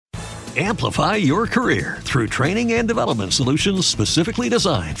Amplify your career through training and development solutions specifically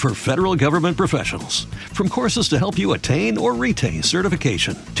designed for federal government professionals. From courses to help you attain or retain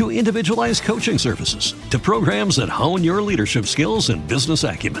certification, to individualized coaching services, to programs that hone your leadership skills and business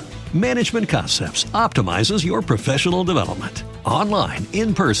acumen, Management Concepts optimizes your professional development. Online,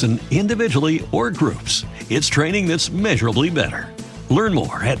 in person, individually, or groups, it's training that's measurably better. Learn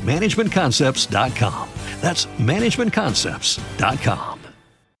more at managementconcepts.com. That's managementconcepts.com.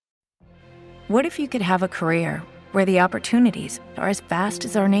 What if you could have a career where the opportunities are as vast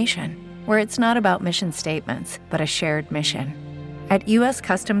as our nation, where it's not about mission statements, but a shared mission? At U.S.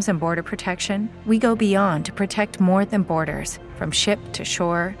 Customs and Border Protection, we go beyond to protect more than borders. From ship to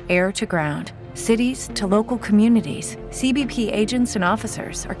shore, air to ground, cities to local communities, CBP agents and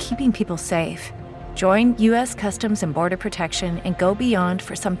officers are keeping people safe. Join U.S. Customs and Border Protection and go beyond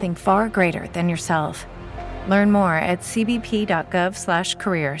for something far greater than yourself. Learn more at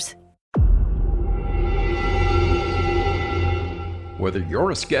cbp.gov/careers. Whether you're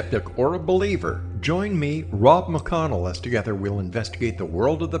a skeptic or a believer, join me, Rob McConnell, as together we'll investigate the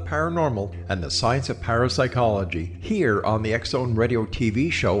world of the paranormal and the science of parapsychology here on the X-Zone Radio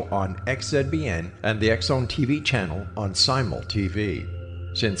TV show on XZBN and the X-Zone TV channel on Simul TV.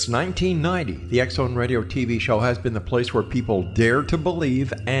 Since 1990, the X-Zone Radio TV show has been the place where people dare to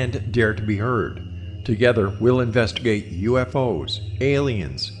believe and dare to be heard. Together, we'll investigate UFOs,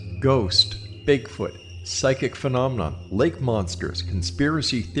 aliens, ghosts, Bigfoot, psychic phenomenon, lake monsters,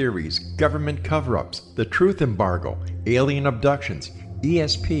 conspiracy theories, government cover-ups, the truth embargo, alien abductions,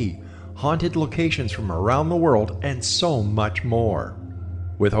 ESP, haunted locations from around the world, and so much more.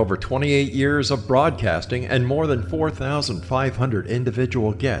 With over 28 years of broadcasting and more than 4,500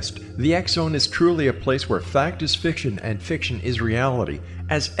 individual guests, the X-Zone is truly a place where fact is fiction and fiction is reality,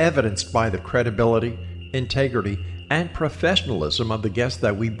 as evidenced by the credibility, integrity, and professionalism of the guests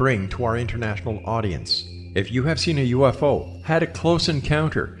that we bring to our international audience. If you have seen a UFO, had a close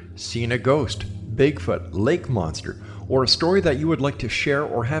encounter, seen a ghost, Bigfoot, lake monster, or a story that you would like to share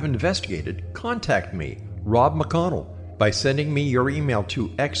or have investigated, contact me, Rob McConnell, by sending me your email to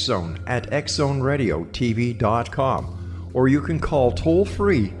xzone@xzoneradiotv.com, or you can call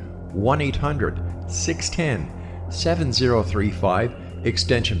toll-free 1-800-610-7035,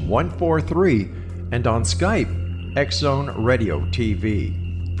 extension 143, and on Skype, X-Zone Radio TV.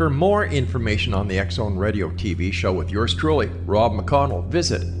 For more information on the X-Zone Radio TV show with yours truly, Rob McConnell,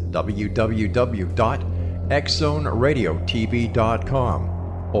 visit www.xzoneradiotv.com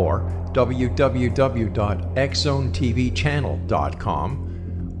or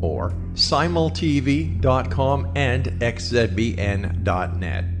www.xzonetvchannel.com or simultv.com and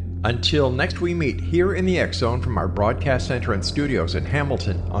xzbn.net. Until next we meet here in the X-Zone from our broadcast center and studios in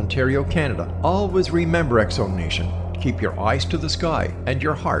Hamilton, Ontario, Canada, always remember, X-Zone Nation, keep your eyes to the sky and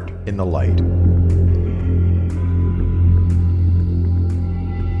your heart in the light.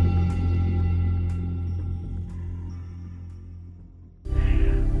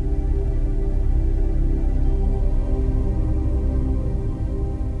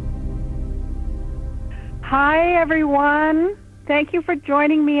 Hi, everyone. Thank you for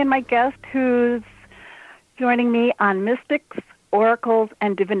joining me and my guest who's joining me on Mystics, Oracles,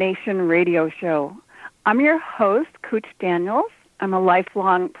 and Divination radio show. I'm your host, Cooch Daniels. I'm a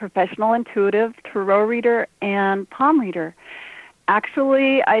lifelong professional intuitive, tarot reader, and palm reader.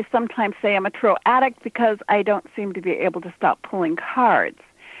 Actually, I sometimes say I'm a tarot addict because I don't seem to be able to stop pulling cards.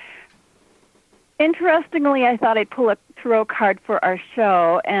 Interestingly, I thought I'd pull a tarot card for our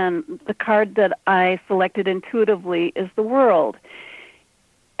show, and the card that I selected intuitively is the World.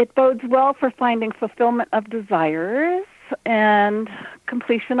 It bodes well for finding fulfillment of desires and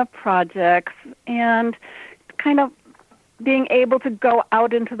completion of projects and kind of being able to go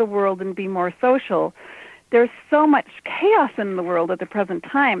out into the world and be more social. There's so much chaos in the world at the present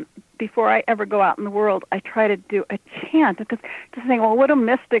time. Before I ever go out in the world, I try to do a chant, because just saying, well, what do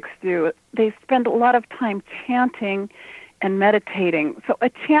mystics do? They spend a lot of time chanting and meditating. So a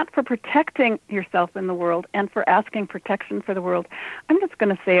chant for protecting yourself in the world and for asking protection for the world. I'm just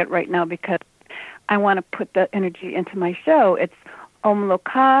going to say it right now because I want to put the energy into my show. It's Om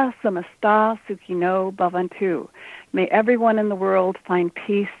Loka Samasta Sukhino Bhavantu. May everyone in the world find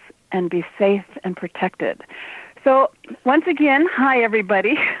peace and be safe and protected. So once again, hi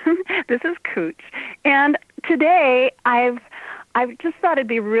everybody. This is Cooch, and today I've just thought it'd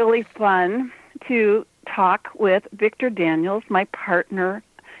be really fun to talk with Victor Daniels, my partner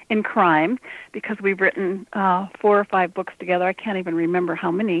in crime, because we've written 4 or 5 books together. I can't even remember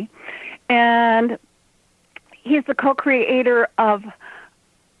how many, and he's the co-creator of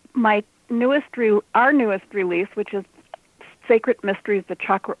our newest release, which is Sacred Mysteries, the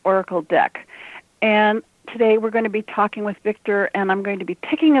Chakra Oracle deck. And today we're going to be talking with Victor, and I'm going to be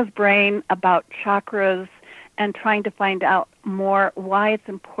picking his brain about chakras and trying to find out more why it's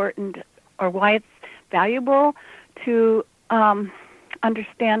important or why it's valuable to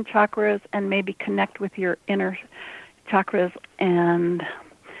understand chakras and maybe connect with your inner chakras and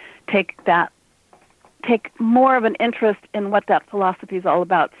take more of an interest in what that philosophy is all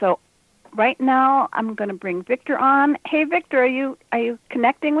about. So right now I'm going to bring Victor on. Hey, Victor, are you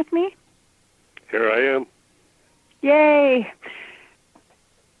connecting with me? Here I am. Yay.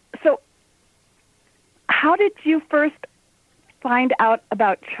 So how did you first find out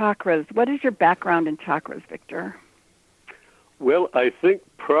about chakras? What is your background in chakras, Victor? Well, I think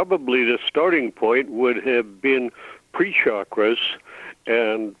probably the starting point would have been pre-chakras,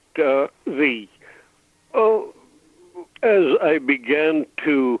 and as I began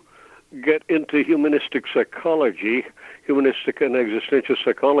to get into humanistic psychology, humanistic and existential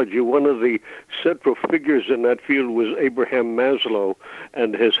psychology, one of the central figures in that field was Abraham Maslow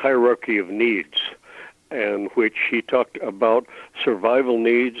and his hierarchy of needs, in which he talked about survival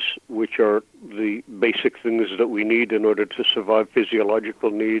needs, which are the basic things that we need in order to survive,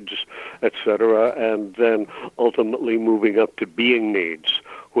 physiological needs, etc., and then ultimately moving up to being needs,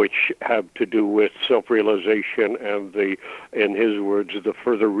 which have to do with self-realization and in his words, the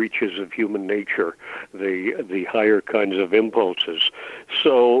further reaches of human nature, the higher kinds of impulses.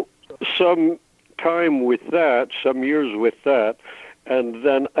 So some time with that, some years with that, and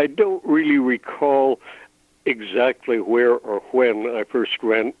then I don't really recall exactly where or when I first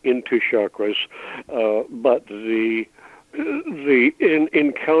ran into chakras, but in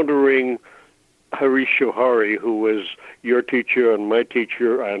encountering Harish Johari, who was your teacher and my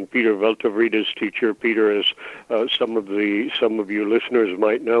teacher and Peter Veltevrida's teacher. Peter, as some of you listeners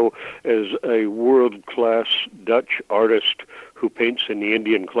might know, is a world-class Dutch artist who paints in the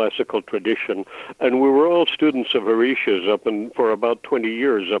Indian classical tradition. And we were all students of Harish's for about 20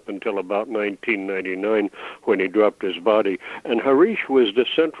 years, up until about 1999, when he dropped his body. And Harish was the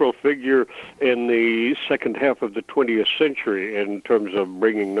central figure in the second half of the 20th century in terms of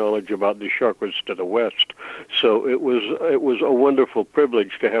bringing knowledge about the chakras to the West. So it was a wonderful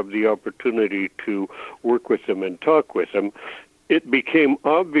privilege to have the opportunity to work with him and talk with him. It became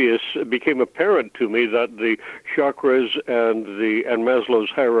apparent to me that the chakras and Maslow's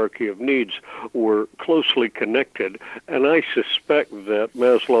hierarchy of needs were closely connected, and I suspect that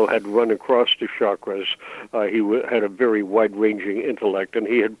Maslow had run across the chakras. He had a very wide-ranging intellect, and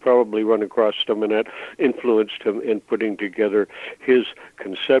he had probably run across them, and that influenced him in putting together his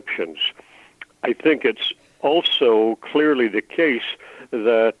conceptions. I think it's also clearly the case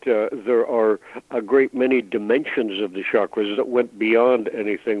that there are a great many dimensions of the chakras that went beyond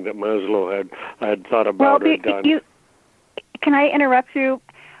anything that Maslow had thought about or done. Can I interrupt you?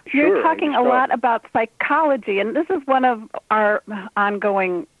 Sure, you're talking a lot about psychology, and this is one of our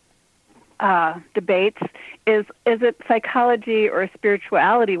ongoing debates. Is it psychology or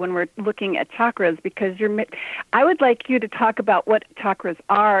spirituality when we're looking at chakras? Because I would like you to talk about what chakras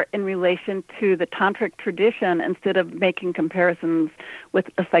are in relation to the tantric tradition instead of making comparisons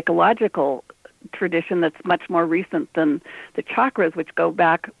with a psychological tradition that's much more recent than the chakras, which go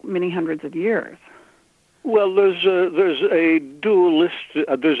back many hundreds of years. Well, there's a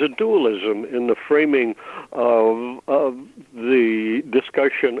dualism in the framing of the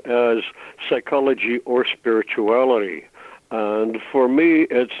discussion as psychology or spirituality. And for me,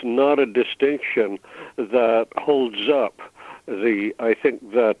 it's not a distinction that holds up. I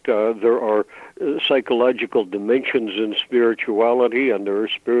think that there are psychological dimensions in spirituality, and there are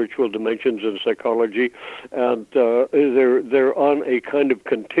spiritual dimensions in psychology, and they're on a kind of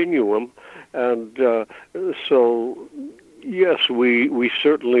continuum. And so, yes, we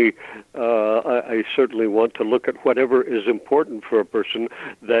certainly, I certainly want to look at whatever is important for a person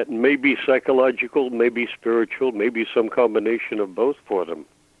that may be psychological, may be spiritual, maybe some combination of both for them.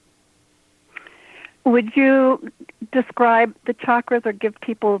 Would you describe the chakras or give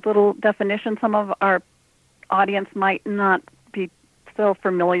people a little definition? Some of our audience might not be so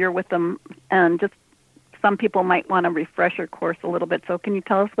familiar with them, and just some people might want to refresh your course a little bit. So can you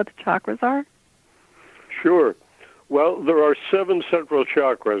tell us what the chakras are? Sure. Well, there are 7 central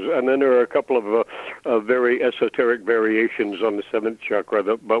chakras, and then there are a couple of very esoteric variations on the 7th chakra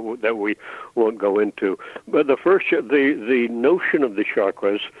that we won't go into. But the first, the notion of the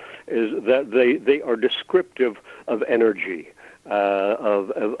chakras is that they are descriptive of energy. Of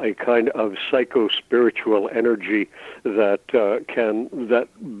a kind of psycho-spiritual energy that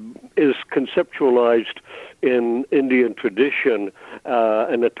is conceptualized in Indian tradition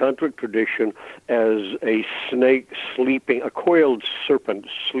in the tantric tradition as a snake sleeping, a coiled serpent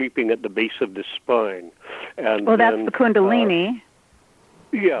sleeping at the base of the spine. And well, that's the Kundalini.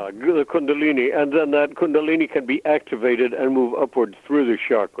 Yeah, the Kundalini, and then that Kundalini can be activated and move upward through the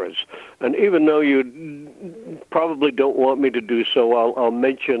chakras. And even though you probably don't want me to do so, I'll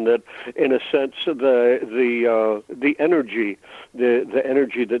mention that, in a sense, the energy, the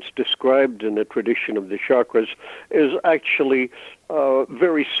energy that's described in the tradition of the chakras is actually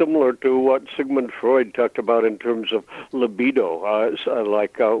very similar to what Sigmund Freud talked about in terms of libido,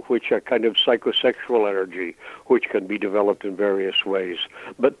 which a kind of psychosexual energy, which can be developed in various ways.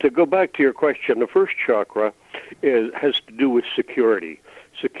 But to go back to your question, the first chakra has to do with security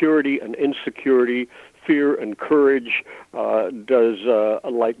and insecurity, fear and courage, does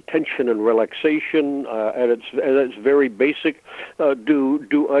like tension and relaxation, at its very basic.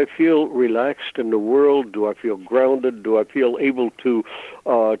 Do I feel relaxed in the world? Do I feel grounded? Do I feel able to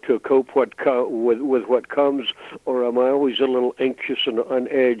cope with what comes, or am I always a little anxious and on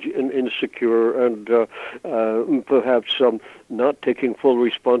edge and insecure and perhaps not taking full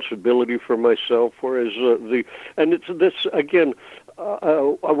responsibility for myself? Whereas and it's this again.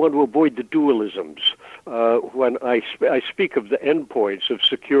 I want to avoid the dualisms. When I speak of the endpoints of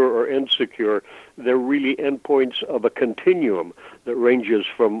secure or insecure, they're really endpoints of a continuum that ranges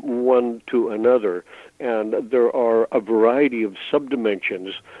from one to another. And there are a variety of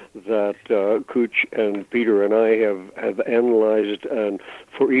subdimensions that Cooch and Peter and I have analyzed, and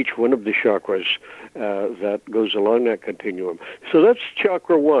for each one of the chakras that goes along that continuum. So that's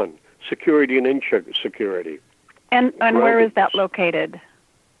chakra 1, security and insecurity. And where is that located?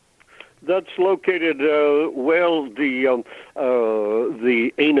 That's located, the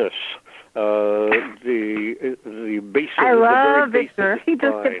anus, the base of I love the very Victor. base of the He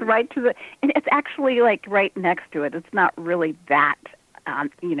just gets right to the, and it's actually like right next to it. It's not really that, I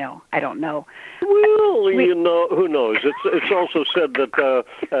don't know. Well, who knows? It's also said that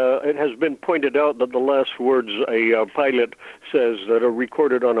it has been pointed out that the last words a pilot says that are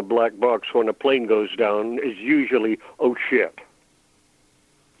recorded on a black box when a plane goes down is usually, "Oh shit."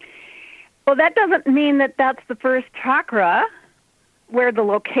 Well, that doesn't mean that that's the first chakra where the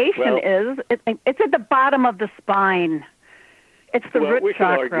location is. It's at the bottom of the spine. It's the root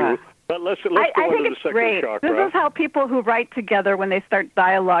chakra. Argue, but let's go I think into the it's second great. chakra. This is how people who write together, when they start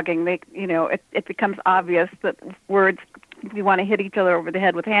dialoguing, it becomes obvious that words, we want to hit each other over the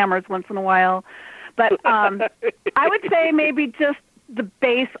head with hammers once in a while. But I would say maybe just the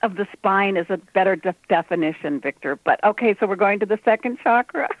base of the spine is a better definition, Victor. But okay, so we're going to the second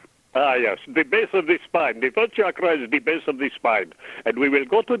chakra. Yes, the base of the spine. The first chakra is the base of the spine. And we will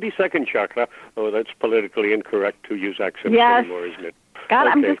go to the second chakra. Oh, that's politically incorrect to use accents anymore, isn't it? God,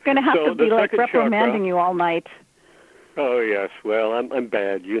 okay. I'm just going to have to be like reprimanding chakra, you all night. Oh, yes. Well, I'm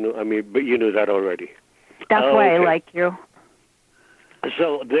bad, but you knew that already. That's why I like you.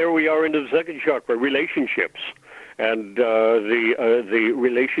 So there we are into the second chakra, relationships. And the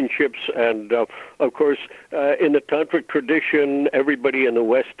relationships, and of course, in the tantric tradition, everybody in the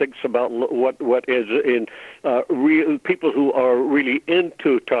West thinks about what is in people who are really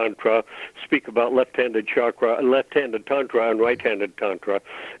into tantra speak about left-handed chakra, left-handed tantra, and right-handed tantra.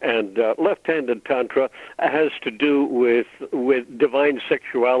 And left-handed tantra has to do with divine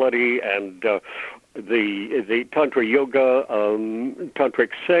sexuality and the tantra yoga, tantric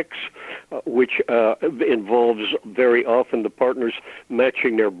sex, which involves very often the partners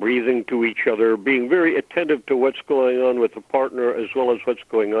matching their breathing to each other, being very attentive to what's going on with the partner as well as what's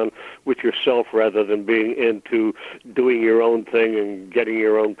going on with yourself, rather than being into doing your own thing and getting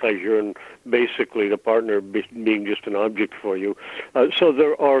your own pleasure and basically the partner being just an object for you. So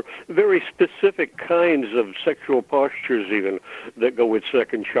there are very specific kinds of sexual postures even that go with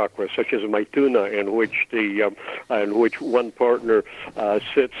second chakra, such as Maituna, in which one partner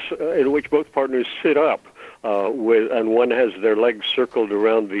sits, in which both partners sit up. And one has their legs circled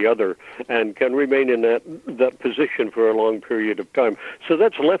around the other and can remain in that position for a long period of time. So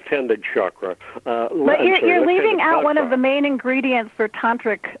that's left-handed chakra. But you're leaving out one of the main ingredients for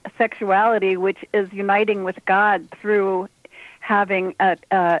tantric sexuality, which is uniting with God through having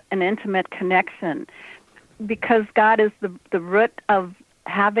an intimate connection, because God is the root of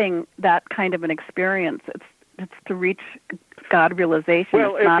having that kind of an experience. It's to reach God realization.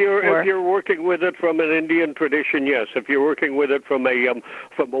 Well, if you're working with it from an Indian tradition, yes. If you're working with it from a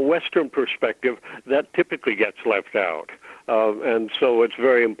Western perspective, that typically gets left out, and so it's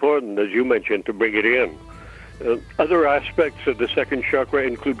very important, as you mentioned, to bring it in. Other aspects of the second chakra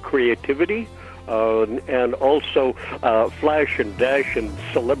include creativity, and also flash and dash and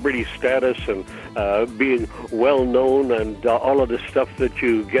celebrity status and being well known and all of the stuff that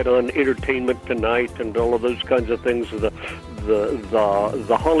you get on Entertainment Tonight and all of those kinds of things,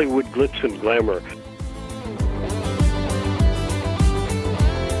 the Hollywood glitz and glamour.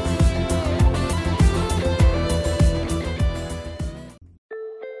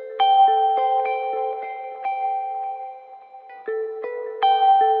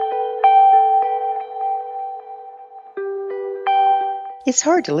 It's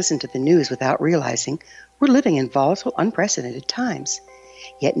hard to listen to the news without realizing we're living in volatile, unprecedented times.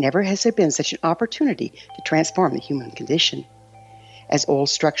 Yet never has there been such an opportunity to transform the human condition. As old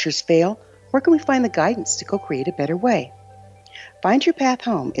structures fail, where can we find the guidance to co-create a better way? Find Your Path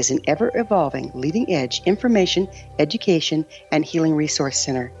Home is an ever-evolving, leading-edge information, education, and healing resource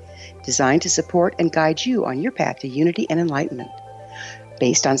center designed to support and guide you on your path to unity and enlightenment.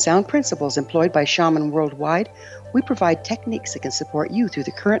 Based on sound principles employed by shaman worldwide, we provide techniques that can support you through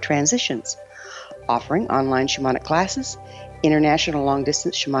the current transitions, offering online shamanic classes, international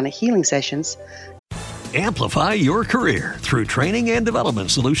long-distance shamanic healing sessions. Amplify your career through training and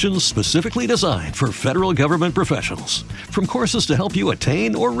development solutions specifically designed for federal government professionals. From courses to help you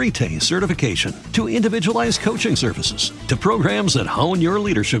attain or retain certification, to individualized coaching services, to programs that hone your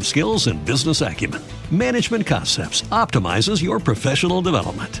leadership skills and business acumen, Management Concepts optimizes your professional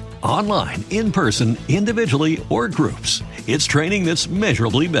development. Online, in person, individually, or groups, it's training that's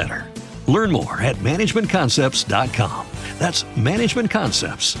measurably better. Learn more at managementconcepts.com. That's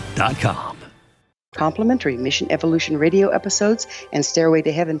managementconcepts.com. Complimentary Mission Evolution radio episodes and Stairway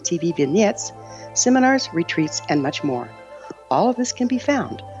to Heaven TV vignettes, seminars, retreats, and much more. All of this can be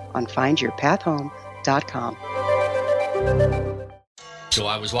found on findyourpathhome.com. So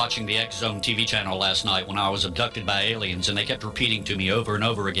I was watching the X Zone TV channel last night when I was abducted by aliens, and they kept repeating to me over and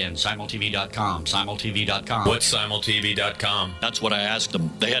over again, simultv.com, simultv.com. What's simultv.com? That's what I asked them.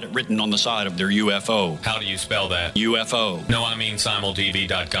 They had it written on the side of their UFO. How do you spell that? UFO. No, I mean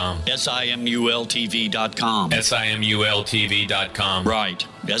simultv.com. simultv.com. simultv.com. Right.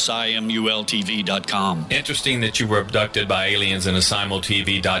 simultv.com. Interesting that you were abducted by aliens in a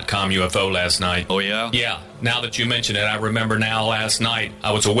simultv.com UFO last night. Oh, yeah? Yeah. Now that you mention it, I remember now last night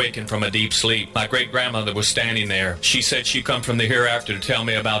I was awakened from a deep sleep. My great-grandmother was standing there. She said she'd come from the hereafter to tell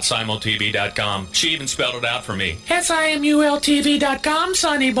me about simultv.com. She even spelled it out for me. simultv.com,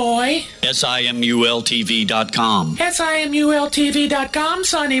 sonny boy. simultv.com. simultv.com,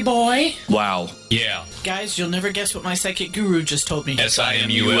 sonny boy. Wow. Yeah. Guys, you'll never guess what my psychic guru just told me.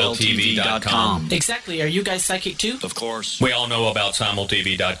 simultv.com. Exactly. Are you guys psychic too? Of course. We all know about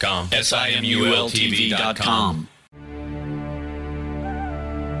simultv.com. simultv.com.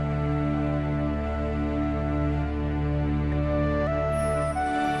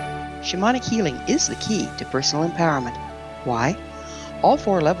 Shamanic healing is the key to personal empowerment. Why? All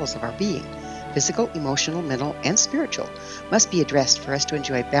four levels of our being, physical, emotional, mental, and spiritual, must be addressed for us to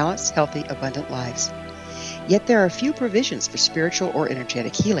enjoy balanced, healthy, abundant lives. Yet there are few provisions for spiritual or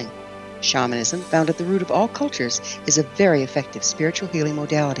energetic healing. Shamanism, found at the root of all cultures, is a very effective spiritual healing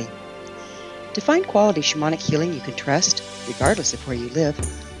modality. To find quality shamanic healing you can trust, regardless of where you live,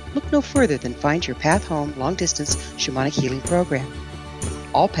 look no further than Find Your Path Home long-distance shamanic healing program.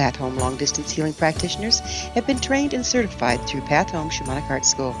 All Path Home long-distance healing practitioners have been trained and certified through Path Home Shamanic Art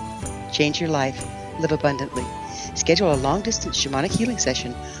School. Change your life. Live abundantly. Schedule a long-distance shamanic healing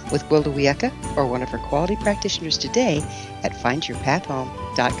session with Gwilda Wiyaka or one of her quality practitioners today at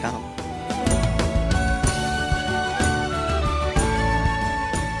findyourpathhome.com.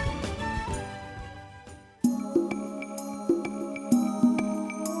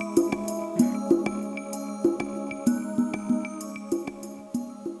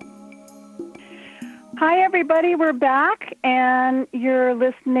 Hi, everybody. We're back, and you're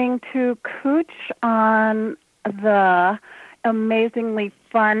listening to Cooch on the amazingly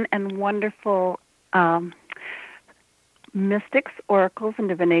fun and wonderful Mystics, Oracles, and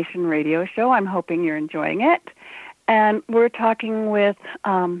Divination radio show. I'm hoping you're enjoying it. And we're talking with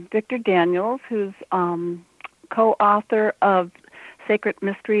Victor Daniels, who's co-author of Sacred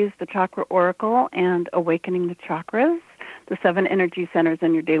Mysteries, the Chakra Oracle, and Awakening the Chakras, the 7 energy centers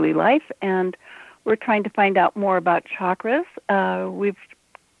in your daily life. And we're trying to find out more about chakras. We've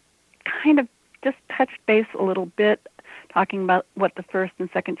kind of just touched base a little bit, talking about what the first and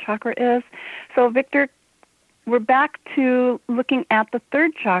second chakra is. So, Victor, we're back to looking at the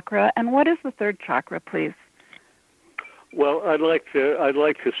third chakra. And what is the third chakra, please? Well, I'd like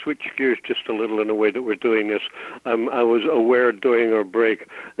to switch gears just a little in the way that we're doing this. I was aware during our break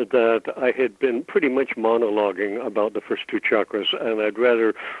that I had been pretty much monologuing about the first two chakras, and I'd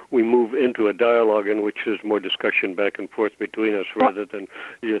rather we move into a dialogue in which there's more discussion back and forth between us rather than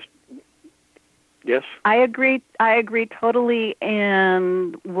just. Yes? I agree totally,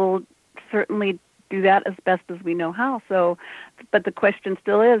 and we'll certainly do that as best as we know how. So, but the question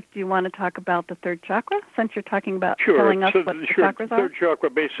still is, do you want to talk about the third chakra, since you're talking about telling us what the chakras are? Third chakra,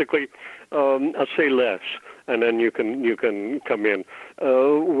 basically, I'll say less, and then you can come in.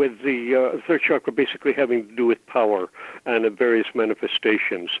 With the third chakra basically having to do with power and the various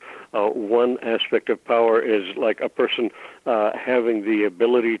manifestations. One aspect of power is like a person having the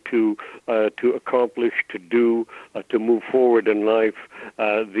ability to accomplish, to do, to move forward in life.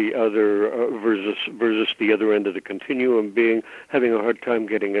 The other versus the other end of the continuum being having a hard time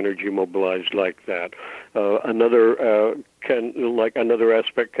getting energy mobilized like that. Another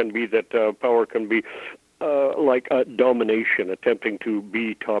aspect can be that power can be like domination, attempting to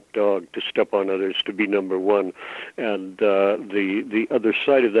be top dog, to step on others, to be number one. And the other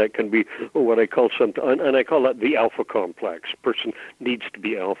side of that can be what I call and I call that the alpha complex. A person needs to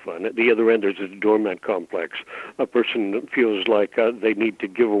be alpha. And at the other end, there's a doormat complex. A person feels like they need to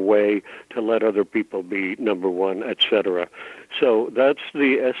give away to let other people be number one, etc. So that's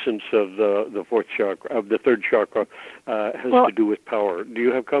the essence of the fourth chakra, of the third chakra, has to do with power. Do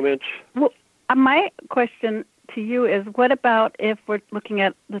you have comments? Well, my question to you is, what about if we're looking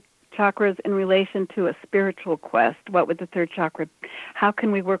at the chakras in relation to a spiritual quest? What would the third chakra, how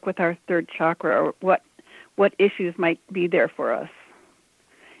can we work with our third chakra, or what issues might be there for us?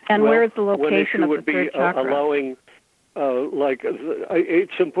 And where is the location of the third chakra? Allowing,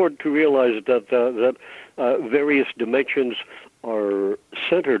 it's important to realize that various dimensions are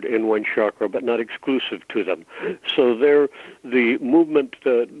centered in one chakra, but not exclusive to them. So the movement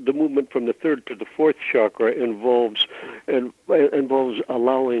from the third to the fourth chakra involves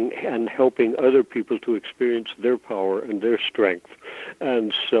allowing and helping other people to experience their power and their strength.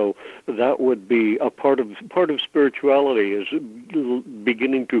 And so that would be a part of spirituality, is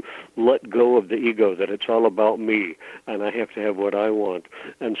beginning to let go of the ego, that it's all about me and I have to have what I want.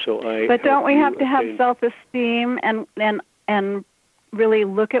 And so But don't we have to have self-esteem and really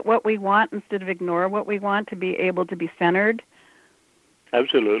look at what we want instead of ignore what we want, to be able to be centered?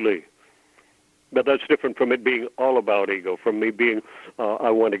 Absolutely. But that's different from it being all about ego, from me being, I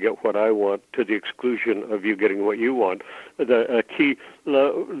want to get what I want, to the exclusion of you getting what you want. The key,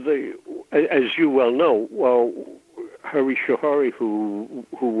 as you well know, Hari Shohari, who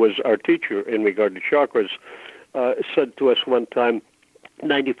was our teacher in regard to chakras, said to us one time,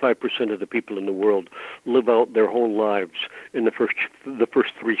 95% of the people in the world live out their whole lives in the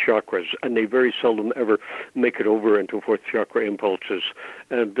first three chakras, and they very seldom ever make it over into fourth chakra impulses.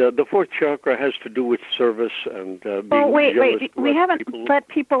 And the fourth chakra has to do with service and being jealous. Wait. We haven't let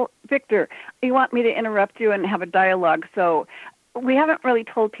people, Victor, you want me to interrupt you and have a dialogue. So we haven't really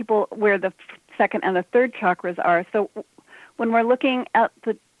told people where the second and the third chakras are. So when we're looking at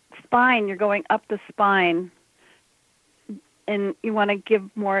the spine, you're going up the spine. And you want to give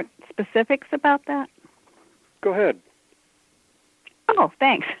more specifics about that? Go ahead. Oh,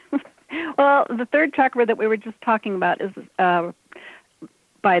 thanks. Well, the third chakra that we were just talking about is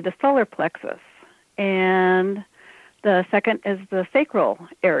by the solar plexus, and the second is the sacral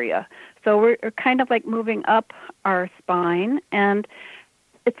area. So we're kind of like moving up our spine, and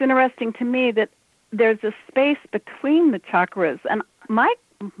it's interesting to me that there's a space between the chakras. And my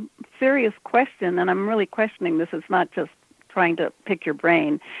serious question, and I'm really questioning this, it's not just trying to pick your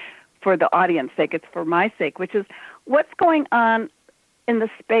brain for the audience sake, it's for my sake, which is what's going on in the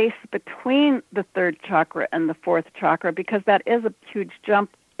space between the third chakra and the fourth chakra, because that is a huge jump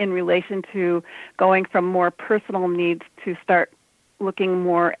in relation to going from more personal needs to start looking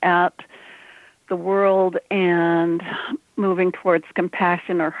more at the world and moving towards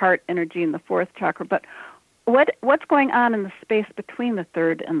compassion or heart energy in the fourth chakra. But what's going on in the space between the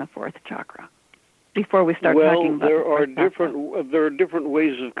third and the fourth chakra before we start talking about there are different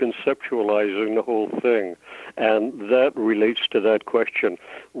ways of conceptualizing the whole thing, and that relates to that question.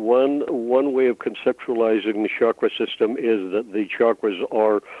 One way of conceptualizing the chakra system is that the chakras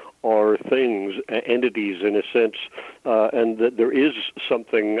are things, entities in a sense, and that there is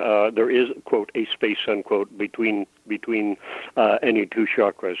something, there is, quote, a space, unquote, between any two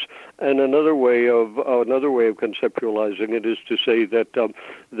chakras. And another way of conceptualizing it is to say that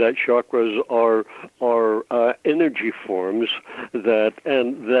that chakras are energy forms, that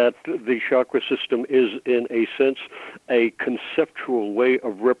the chakra system is, in a sense, a conceptual way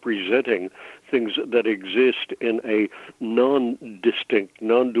of representing things that exist in a non-distinct,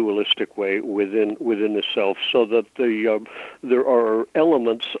 non-dualistic way within the self, so that there are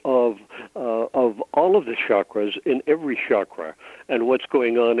elements of all of the chakras in every chakra, and what's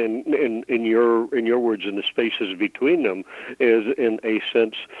going on in your words, in the spaces between them, is, in a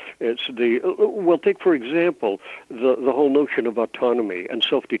sense, it's take for example the whole notion of autonomy and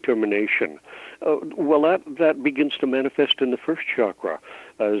self-determination. That begins to manifest in the first chakra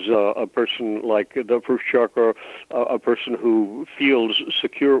as a person, like the first chakra, a person who feels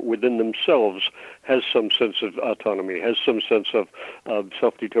secure within themselves, has some sense of autonomy, has some sense of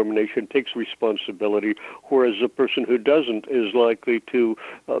self-determination, takes responsibility, whereas a person who doesn't is likely to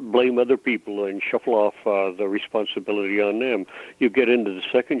blame other people and shuffle off the responsibility on them. You get into the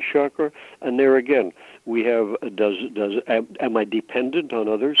second chakra, and there again, we have, am I dependent on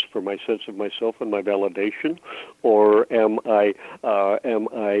others for my sense of myself and my validation, or am I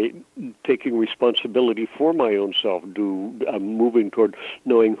taking responsibility for my own self? I'm moving toward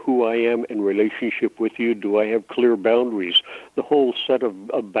knowing who I am in relationship with you? Do I have clear boundaries? The whole set of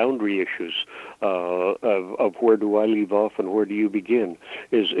boundary issues of where do I leave off and where do you begin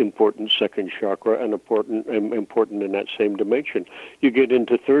is important second chakra, and important in that same dimension. You get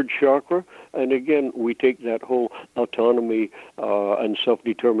into third chakra, and again, we take that whole autonomy and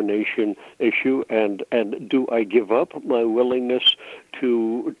self-determination issue, and do I give up my willingness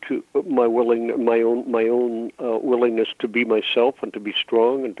my own willingness to be myself and to be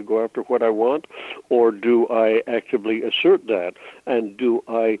strong and to go after what I want, or do I actively assert that, and do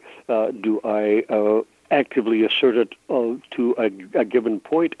I actively assert it to a given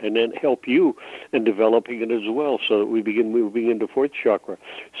point, and then help you in developing it as well, so that we begin moving into fourth chakra.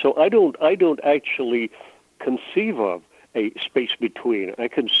 So I don't actually conceive of a space between. I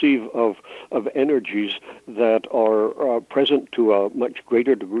conceive of energies that are present to a much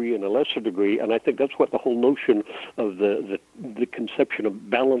greater degree and a lesser degree, and I think that's what the whole notion of the conception of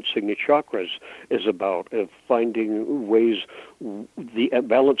balancing the chakras is about, of finding ways,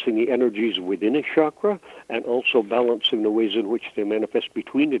 balancing the energies within a chakra, and also balancing the ways in which they manifest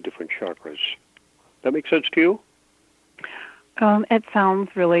between the different chakras. That make sense to you? It sounds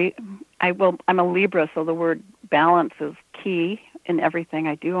really. I'm a Libra, so the word balance is key in everything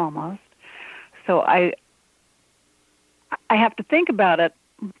I do almost. So I have to think about it,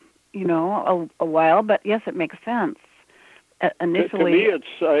 a while. But yes, it makes sense. Initially, to me,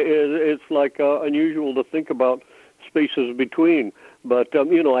 it's like unusual to think about spaces between. But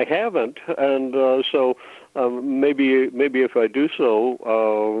I haven't, and so maybe if I do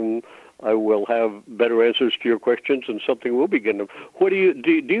so. I will have better answers to your questions, and something will begin to. What do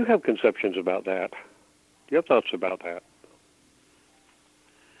you have conceptions about that? Do you have thoughts about that?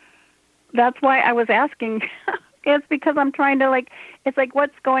 That's why I was asking. It's because I'm trying to it's like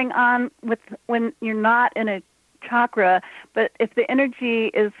what's going on with when you're not in a chakra, but if the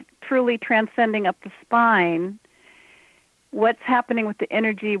energy is truly transcending up the spine, what's happening with the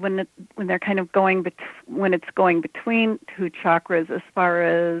energy when they're kind of when it's going between two chakras, as far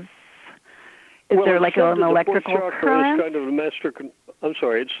as is there like an electrical current? Kind of a master. I'm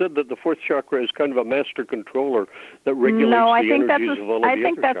sorry. It said that the fourth chakra is kind of a master controller that regulates the energies of all of the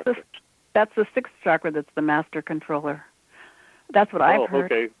other chakras. That's the sixth chakra. That's the master controller. That's what I've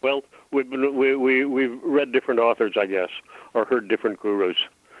heard. Okay. Well, we've read different authors, I guess, or heard different gurus.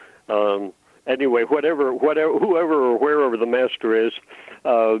 Anyway, whoever or wherever the master is,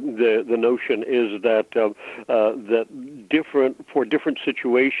 the notion is that for different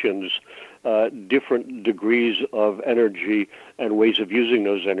situations, different degrees of energy and ways of using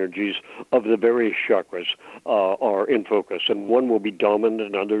those energies of the various chakras are in focus, and one will be dominant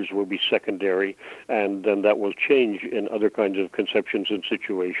and others will be secondary, and then that will change in other kinds of conceptions and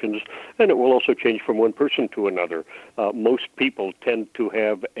situations, and it will also change from one person to another. Most people tend to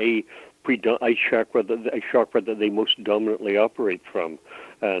have a chakra that they most dominantly operate from,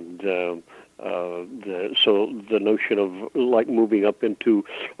 and so the notion of like moving up into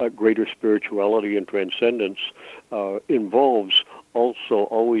greater spirituality and transcendence involves also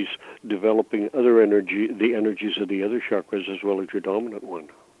always developing the energies of the other chakras as well as your dominant one.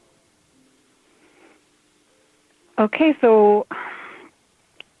 Okay, so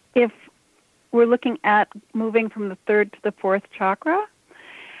if we're looking at moving from the third to the fourth chakra,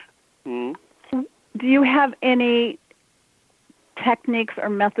 do you have any techniques or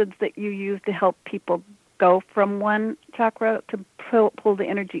methods that you use to help people go from one chakra to pull the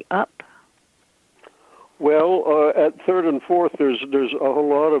energy up? Well, at third and fourth, there's a whole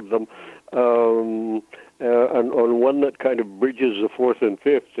lot of them. And one that kind of bridges the fourth and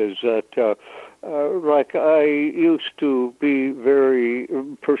fifth is that, like I used to be very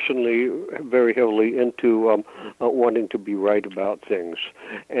heavily into wanting to be right about things,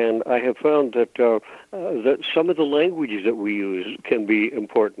 and I have found that that some of the languages that we use can be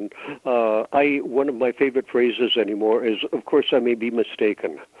important. One of my favorite phrases anymore is, "Of course, I may be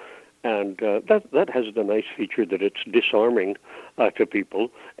mistaken." And that has the nice feature that it's disarming to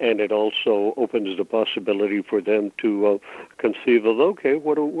people, and it also opens the possibility for them to conceive of, okay,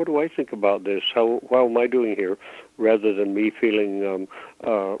 what do I think about this? How am I doing here? Rather than me feeling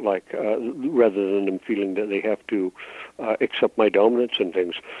rather than them feeling that they have to accept my dominance and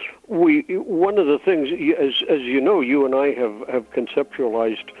things. One of the things, as you know, you and I have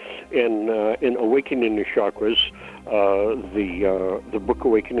conceptualized in Awakening the Chakras. The book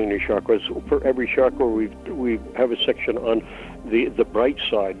Awakening the Chakras. For every chakra, we have a section on the bright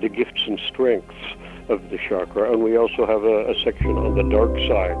side, the gifts and strengths of the chakra, and we also have a section on the dark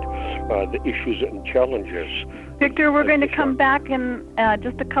side, the issues and challenges. Victor, we're going to come back in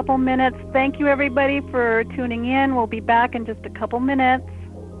just a couple minutes. Thank you, everybody, for tuning in. We'll be back in just a couple minutes.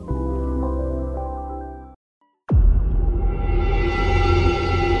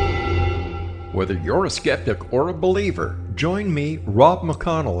 Whether you're a skeptic or a believer, join me, Rob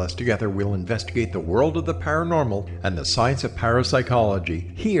McConnell, as together we'll investigate the world of the paranormal and the science of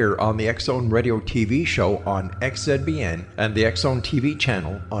parapsychology here on the X-Zone Radio TV show on XZBN and the X-Zone TV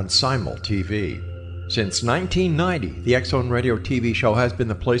channel on Simul TV. Since 1990, the X-Zone Radio TV show has been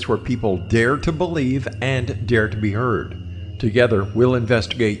the place where people dare to believe and dare to be heard. Together, we'll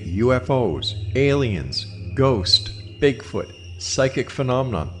investigate UFOs, aliens, ghosts, Bigfoot, psychic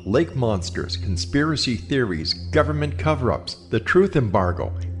phenomenon, lake monsters, conspiracy theories, government cover-ups, the truth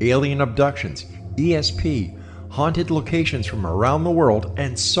embargo, alien abductions, ESP, haunted locations from around the world,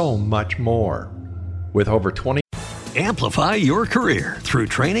 and so much more. With over 20... Amplify your career through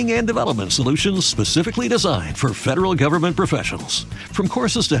training and development solutions specifically designed for federal government professionals. From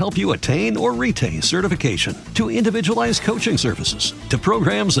courses to help you attain or retain certification, to individualized coaching services, to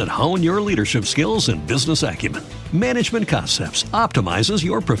programs that hone your leadership skills and business acumen, Management Concepts optimizes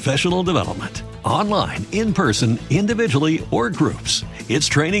your professional development. Online, in person, individually, or groups, it's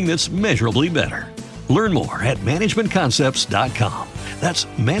training that's measurably better. Learn more at managementconcepts.com. That's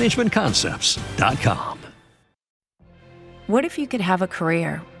managementconcepts.com. What if you could have a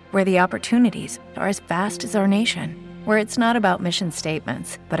career where the opportunities are as vast as our nation, where it's not about mission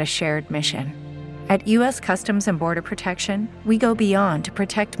statements, but a shared mission? At U.S. Customs and Border Protection, we go beyond to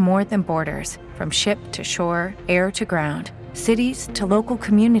protect more than borders. From ship to shore, air to ground, cities to local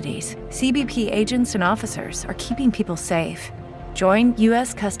communities, CBP agents and officers are keeping people safe. Join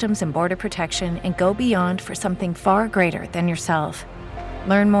U.S. Customs and Border Protection and go beyond for something far greater than yourself.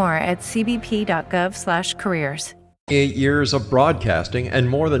 Learn more at cbp.gov/careers. 8 years of broadcasting and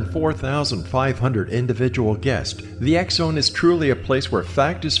more than 4,500 individual guests, the X-Zone is truly a place where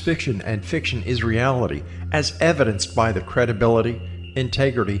fact is fiction and fiction is reality, as evidenced by the credibility,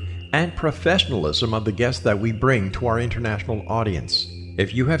 integrity, and professionalism of the guests that we bring to our international audience.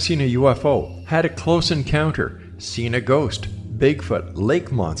 If you have seen a UFO, had a close encounter, seen a ghost, Bigfoot, lake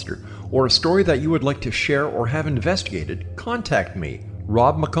monster, or a story that you would like to share or have investigated, contact me,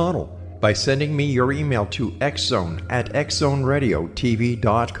 Rob McConnell, by sending me your email to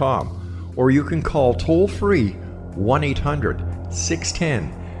xzone@xzoneradiotv.com, or you can call toll-free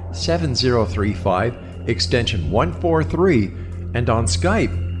 1-800-610-7035, extension 143, and on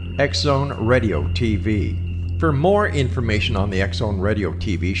Skype, X-Zone Radio TV. For more information on the X-Zone Radio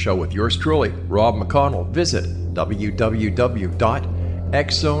TV show with yours truly, Rob McConnell, visit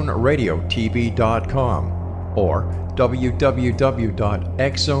www.xzoneradiotv.com or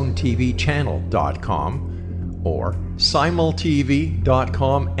www.xzonetvchannel.com or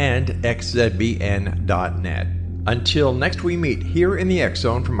simultv.com and xzbn.net. Until next we meet here in the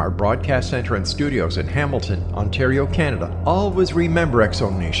X-Zone from our broadcast center and studios in Hamilton, Ontario, Canada, always remember,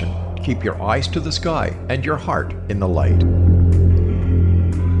 X-Zone Nation, keep your eyes to the sky and your heart in the light.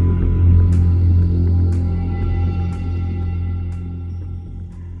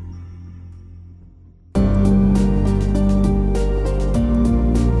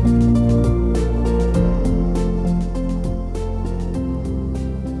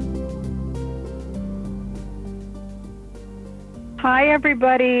 Hi,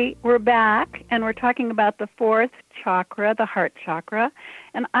 everybody. We're back, and we're talking about the fourth chakra, the heart chakra.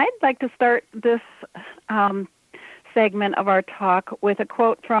 And I'd like to start this segment of our talk with a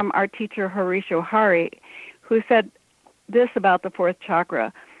quote from our teacher Harish Ohari, who said this about the fourth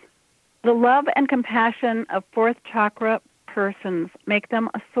chakra: "The love and compassion of fourth chakra persons make them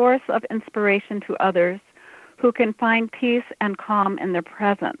a source of inspiration to others who can find peace and calm in their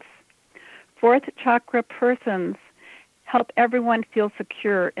presence. Fourth chakra persons help everyone feel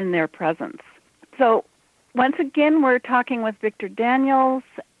secure in their presence." So once again, we're talking with Victor Daniels,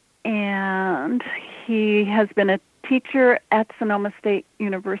 and he has been a teacher at Sonoma State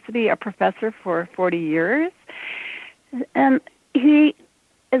University, a professor for 40 years. And he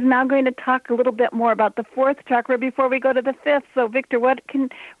is now going to talk a little bit more about the fourth chakra before we go to the fifth. So, Victor, what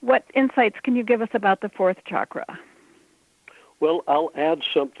insights can you give us about the fourth chakra? Well, I'll add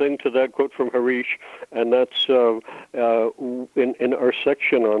something to that quote from Harish, and that's in our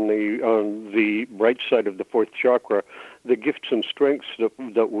section on the bright side of the fourth chakra. The gifts and strengths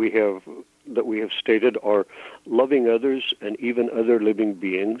that we have stated are loving others and even other living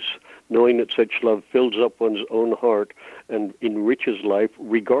beings, knowing that such love fills up one's own heart and enriches life,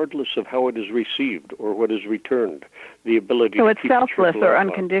 regardless of how it is received or what is returned. The ability so to it's keep selfless or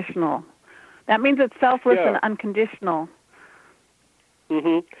unconditional. That means it's selfless and unconditional.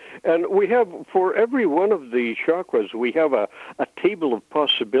 Mm-hmm. And we have, for every one of the chakras, we have a table of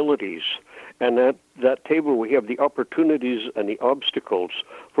possibilities. And that table, we have the opportunities and the obstacles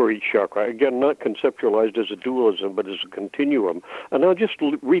for each chakra. Again, not conceptualized as a dualism, but as a continuum. And I'll just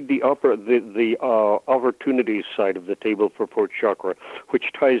read the opportunities side of the table for fourth chakra,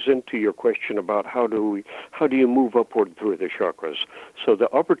 which ties into your question about how do you move upward through the chakras. So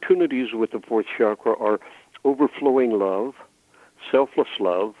the opportunities with the fourth chakra are overflowing love, selfless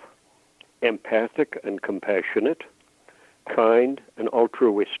love, empathic and compassionate, kind and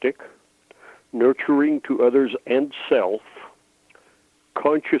altruistic, nurturing to others and self,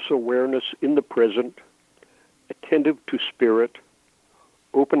 conscious awareness in the present, attentive to spirit,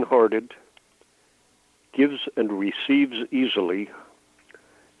 open-hearted, gives and receives easily,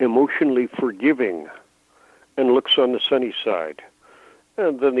 emotionally forgiving, and looks on the sunny side.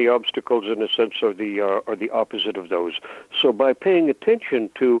 And then the obstacles, in a sense, are the opposite of those. So by paying attention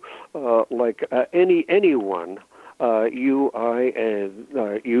to anyone, you, I, and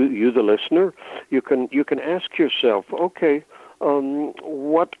you, the listener, you can ask yourself, okay,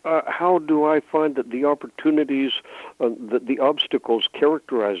 how do I find that the opportunities, that the obstacles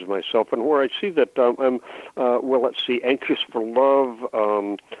characterize myself, and where I see that I'm, anxious for love,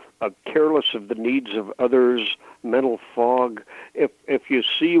 careless of the needs of others, mental fog. If you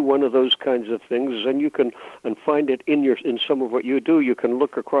see one of those kinds of things, then you can and find it in some of what you do. You can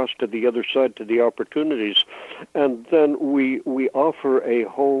look across to the other side, to the opportunities, and then we offer a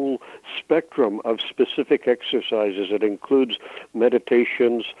whole spectrum of specific exercises. It includes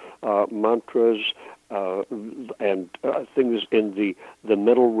meditations, mantras, and things in the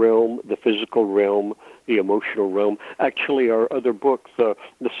mental realm, the physical realm, the emotional realm. Actually, our other book, The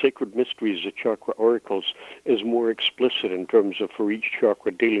Sacred Mysteries of Chakra Oracles, is more explicit in terms of, for each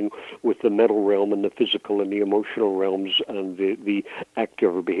chakra, dealing with the mental realm and the physical and the emotional realms and the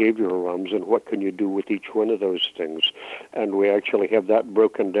active or behavioral realms, and what can you do with each one of those things. And we actually have that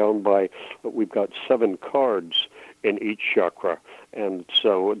broken down by, we've got 7 cards in each chakra. And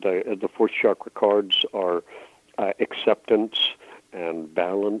so the fourth chakra cards are acceptance and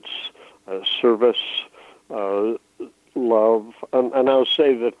balance, service, love. And I'll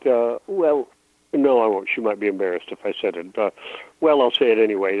say that, no, I won't. She might be embarrassed if I said it. I'll say it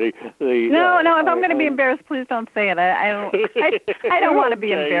anyway. No, if I'm going to be embarrassed, please don't say it. I don't want to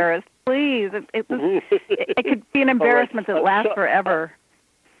be embarrassed. Please. It could be an embarrassment that lasts forever.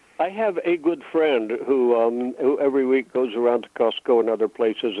 I have a good friend who every week goes around to Costco and other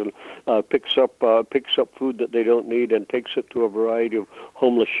places and picks up food that they don't need and takes it to a variety of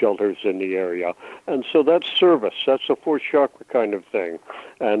homeless shelters in the area. And so that's service. That's a fourth chakra kind of thing.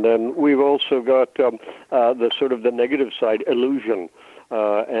 And then we've also got the sort of the negative side, illusion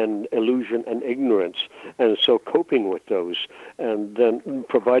and ignorance, and so coping with those, and then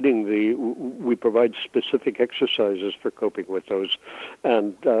we provide specific exercises for coping with those,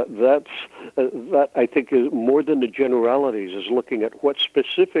 and that I think is more than the generalities, is looking at what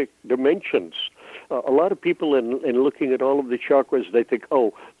specific dimensions. A lot of people in looking at all of the chakras, they think,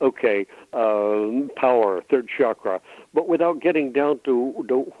 power, third chakra. but without getting down to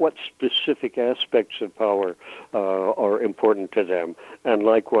what specific aspects of power are important to them, and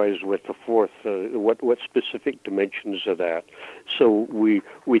likewise with the fourth, what specific dimensions of that. So we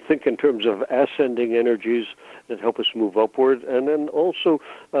think in terms of ascending energies that help us move upward, and then also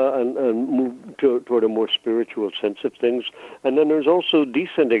and move toward a more spiritual sense of things. And then there's also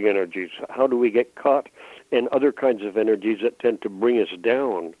descending energies. How do we get caught in other kinds of energies that tend to bring us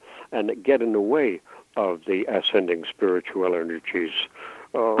down and that get in the way of the ascending spiritual energies?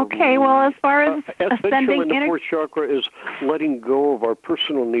 Okay, well, as far as ascending in the fourth chakra is letting go of our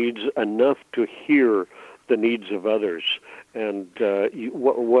personal needs enough to hear the needs of others. And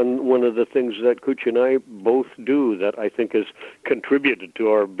one of the things that Cooch and I both do that I think has contributed to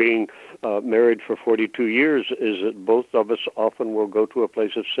our being married for 42 years is that both of us often will go to a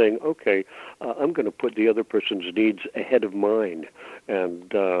place of saying, okay, I'm going to put the other person's needs ahead of mine and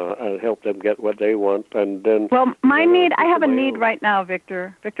help them get what they want. And then, well, I have a need right now,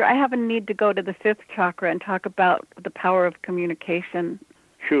 Victor. Victor, I have a need to go to the fifth chakra and talk about the power of communication.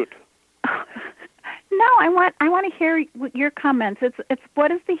 Shoot. No, I want to hear your comments. It's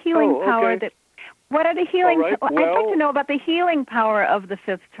what is the healing power that? What are the healing? Right. I'd like to know about the healing power of the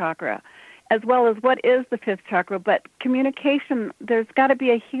fifth chakra, as well as what is the fifth chakra. But communication, there's got to be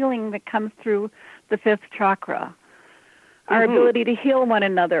a healing that comes through the fifth chakra. Our ability to heal one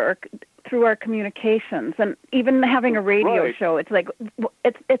another, or through our communications, and even having a radio show. It's like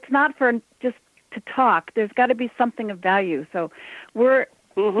it's not for just to talk. There's got to be something of value. So we're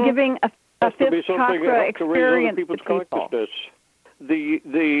giving a fifth chakra experience to people. Consciousness.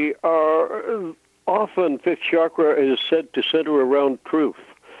 The often fifth chakra is said to center around truth.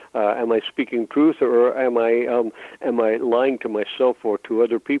 Am I speaking truth, or am I lying to myself or to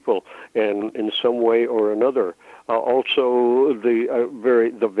other people in some way or another? Also, the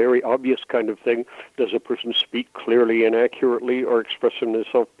very obvious kind of thing: does a person speak clearly and accurately, or expressing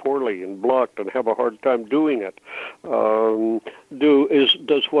themselves poorly and blocked and have a hard time doing it?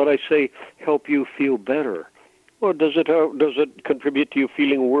 Does what I say help you feel better, or does it contribute to you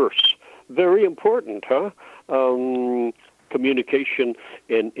feeling worse? Very important, huh? Communication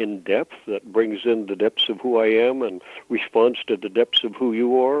in depth that brings in the depths of who I am and responds to the depths of who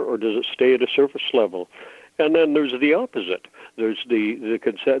you are, or does it stay at a surface level? And then there's the opposite. There's the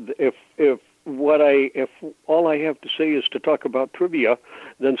concept. If all I have to say is to talk about trivia,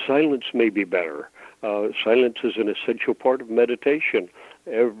 then silence may be better. Silence is an essential part of meditation.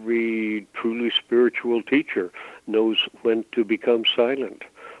 Every truly spiritual teacher knows when to become silent.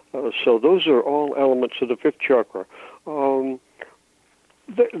 So those are all elements of the fifth chakra. We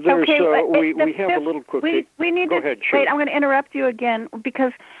have a little quick. We need Go to ahead, sure. wait. I'm going to interrupt you again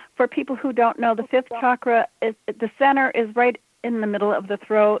because for people who don't know, the fifth chakra the center is right in the middle of the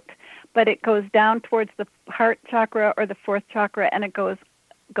throat, but it goes down towards the heart chakra or the fourth chakra, and it goes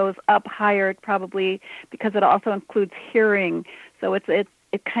up higher probably because it also includes hearing. So it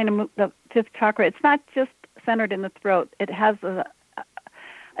kind of the fifth chakra. It's not just centered in the throat. It has a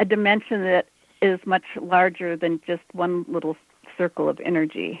dimension that is much larger than just one little circle of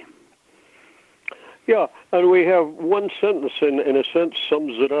energy. Yeah, and we have one sentence, in a sense,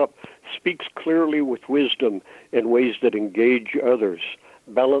 sums it up. Speaks clearly with wisdom in ways that engage others,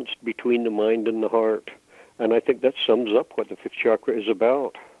 balanced between the mind and the heart. And I think that sums up what the fifth chakra is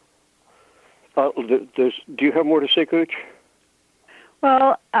about. Do you have more to say, Cooch?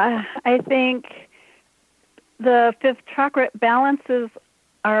 Well, I think the fifth chakra balances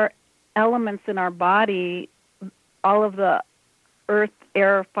our elements in our body, all of the earth,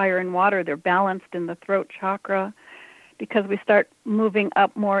 air, fire, and water. They're balanced in the throat chakra because we start moving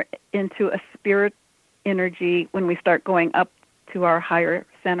up more into a spirit energy when we start going up to our higher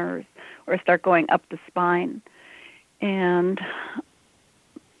centers or start going up the spine. And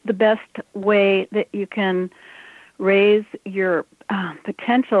the best way that you can raise your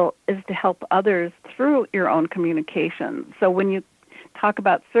potential is to help others through your own communication. So when you talk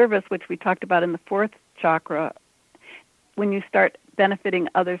about service, which we talked about in the fourth chakra, when you start benefiting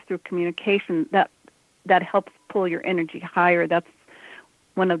others through communication, that helps pull your energy higher. That's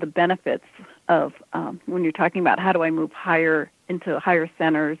one of the benefits of when you're talking about how do I move higher into higher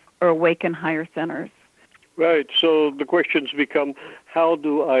centers or awaken higher centers. Right. So the questions become, how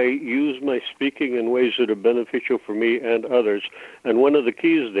do I use my speaking in ways that are beneficial for me and others? And one of the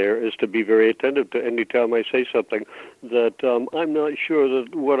keys there is to be very attentive to any time I say something that I'm not sure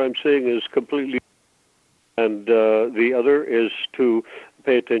that what I'm saying is completely. And the other is to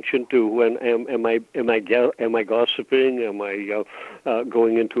pay attention to when am I gossiping? Am I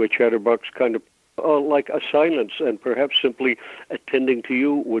going into a chatterbox kind of like a silence, and perhaps simply attending to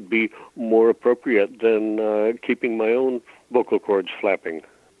you would be more appropriate than keeping my own vocal cords flapping.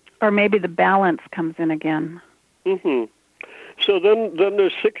 Or maybe the balance comes in again. Mm-hmm. So then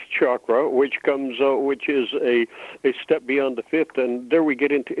there's sixth chakra, which is a step beyond the fifth, and there we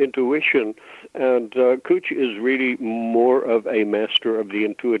get into intuition. And Cooch is really more of a master of the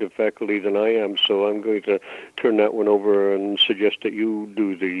intuitive faculty than I am, so I'm going to turn that one over and suggest that you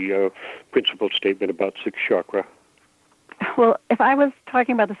do the principal statement about sixth chakra. Well, if I was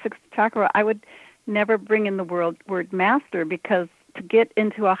talking about the sixth chakra, I would never bring in the word master, because to get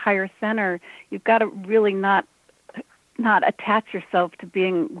into a higher center, you've got to really not attach yourself to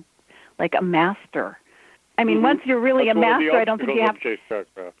being like a master. I mean, once you're really a master, I don't think you have to.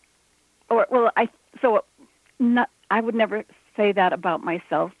 I would never say that about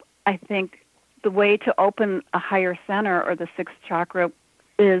myself. I think the way to open a higher center or the sixth chakra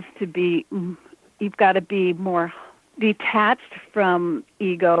is you've got to be more detached from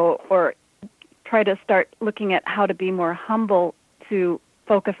ego, or try to start looking at how to be more humble, to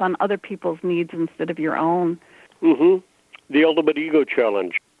focus on other people's needs instead of your own. Mm-hmm. The ultimate ego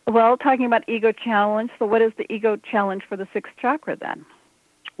challenge. Well, talking about ego challenge, so what is the ego challenge for the sixth chakra then?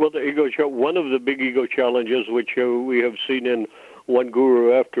 Well, one of the big ego challenges, which we have seen in one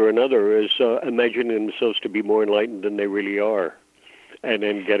guru after another, is imagining themselves to be more enlightened than they really are, and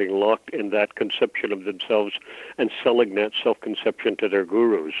then getting locked in that conception of themselves and selling that self-conception to their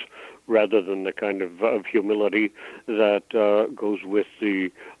gurus, rather than the kind of humility that goes with the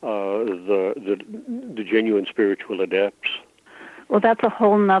genuine spiritual adepts. Well, that's a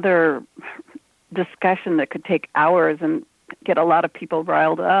whole nother discussion that could take hours and get a lot of people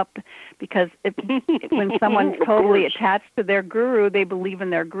riled up, because when someone's totally attached to their guru, they believe in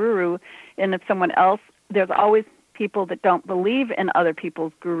their guru, and if someone else, there's always people that don't believe in other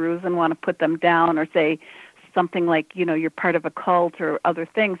people's gurus and want to put them down, or say something like, you're part of a cult or other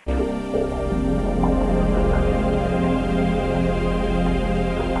things.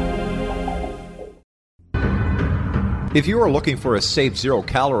 If you are looking for a safe,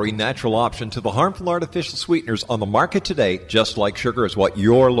 zero-calorie natural option to the harmful artificial sweeteners on the market today, Just Like Sugar is what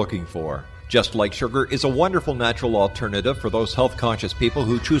you're looking for. Just Like Sugar is a wonderful natural alternative for those health-conscious people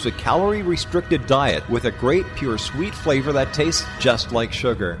who choose a calorie-restricted diet with a great, pure, sweet flavor that tastes just like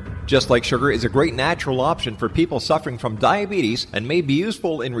sugar. Just Like Sugar is a great natural option for people suffering from diabetes and may be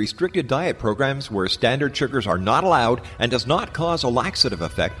useful in restricted diet programs where standard sugars are not allowed and does not cause a laxative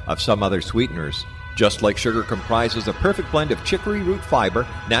effect of some other sweeteners. Just Like Sugar comprises a perfect blend of chicory root fiber,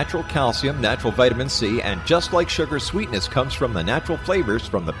 natural calcium, natural vitamin C, and Just Like Sugar's sweetness comes from the natural flavors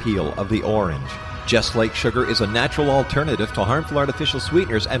from the peel of the orange. Just Like Sugar is a natural alternative to harmful artificial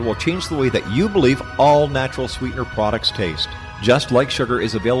sweeteners and will change the way that you believe all natural sweetener products taste. Just Like Sugar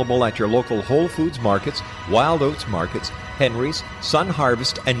is available at your local Whole Foods markets, Wild Oats markets, Henry's, Sun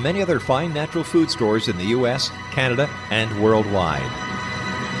Harvest, and many other fine natural food stores in the U.S., Canada, and worldwide.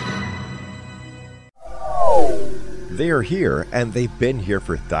 They are here, and they've been here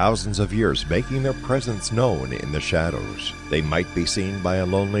for thousands of years, making their presence known in the shadows. They might be seen by a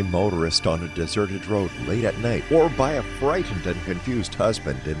lonely motorist on a deserted road late at night, or by a frightened and confused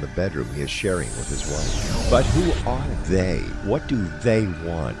husband in the bedroom he is sharing with his wife. But who are they? What do they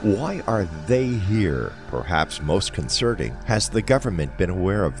want? Why are they here? Perhaps most concerning, has the government been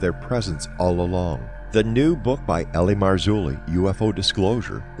aware of their presence all along? The new book by L.A. Marzulli, UFO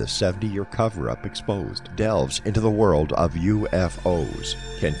Disclosure, The 70-Year Cover-Up Exposed, delves into the world of UFOs.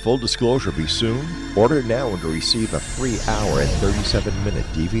 Can full disclosure be soon? Order now and receive a free hour and 37-minute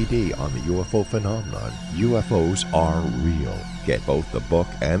DVD on the UFO phenomenon. UFOs are real. Get both the book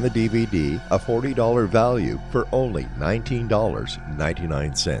and the DVD, a $40 value, for only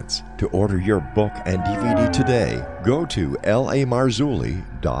 $19.99. To order your book and DVD today, go to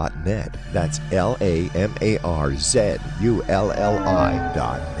lamarzulli.net. That's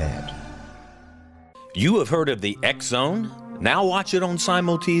LAMARZULLI.net. You have heard of the X Zone? Now watch it on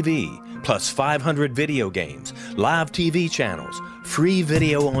Simul TV, plus 500 video games, live TV channels, free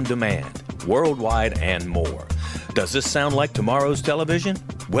video on demand, worldwide, and more. Does this sound like tomorrow's television?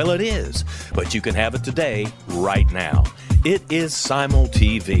 Well, it is, but you can have it today, right now. It is Simul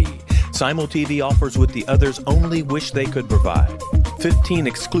TV. Simul TV offers what the others only wish they could provide. 15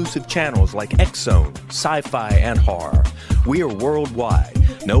 exclusive channels like X Zone, sci-fi, and horror. We are worldwide.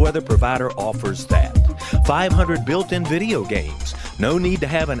 No other provider offers that. 500 built-in video games. No need to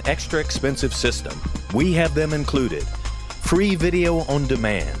have an extra expensive system. We have them included. Free video on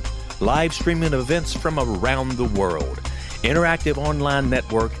demand. Live streaming events from around the world, interactive online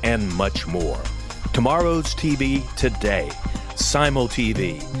network, and much more. Tomorrow's TV today. Simul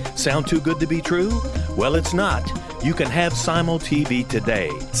TV. Sound too good to be true? Well, it's not. You can have Simul TV today.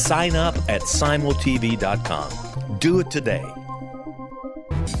 Sign up at simultv.com. Do it today.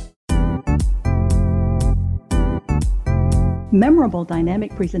 Memorable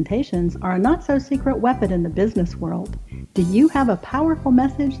dynamic presentations are a not-so-secret weapon in the business world. Do you have a powerful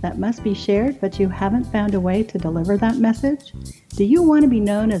message that must be shared, but you haven't found a way to deliver that message? Do you want to be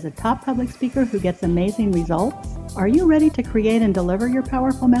known as a top public speaker who gets amazing results? Are you ready to create and deliver your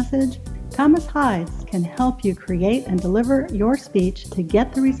powerful message? Thomas Hides can help you create and deliver your speech to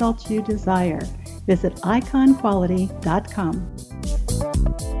get the results you desire. Visit iconquality.com.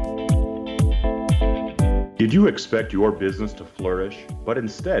 Did you expect your business to flourish, but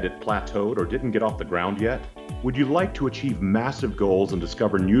instead it plateaued or didn't get off the ground yet? Would you like to achieve massive goals and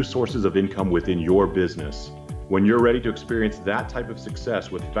discover new sources of income within your business? When you're ready to experience that type of success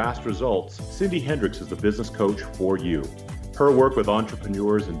with fast results, Cindy Hendricks is the business coach for you. Her work with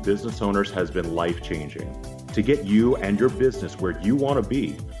entrepreneurs and business owners has been life-changing. To get you and your business where you want to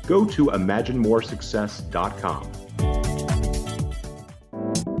be, go to imaginemoresuccess.com.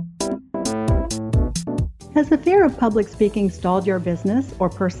 Has the fear of public speaking stalled your business or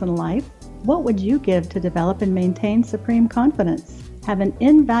personal life? What would you give to develop and maintain supreme confidence? Have an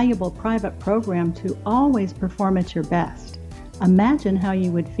invaluable private program to always perform at your best. Imagine how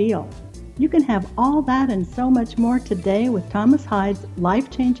you would feel. You can have all that and so much more today with Thomas Hides'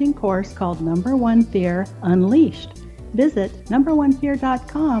 life-changing course called Number One Fear Unleashed. Visit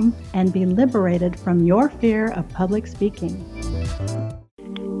numberonefear.com and be liberated from your fear of public speaking.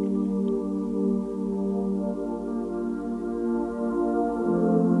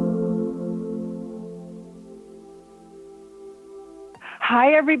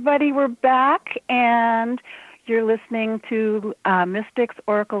 Hi, everybody. We're back, and you're listening to Mystics,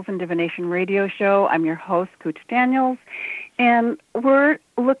 Oracles, and Divination Radio Show. I'm your host, Cooch Daniels, and we're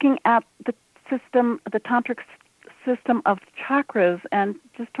looking at the tantric system of chakras, and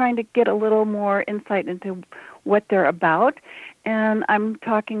just trying to get a little more insight into what they're about. And I'm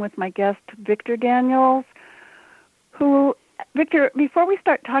talking with my guest, Victor Daniels, who... Victor, before we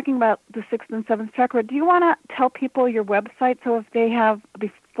start talking about the 6th and 7th chakra, do you want to tell people your website so if they have,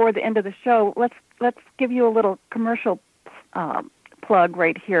 before the end of the show, let's give you a little commercial plug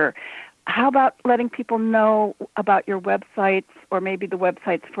right here. How about letting people know about your websites or maybe the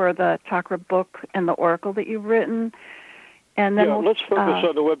websites for the chakra book and the oracle that you've written? And then let's focus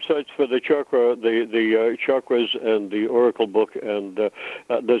on the websites for the chakra, the chakras and the oracle book. And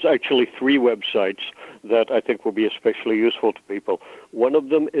there's actually 3 websites that I think will be especially useful to people. One of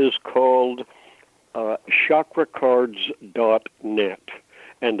them is called chakracards.net,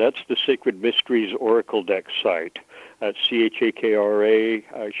 and that's the Sacred Mysteries Oracle Deck site. At CHAKRA,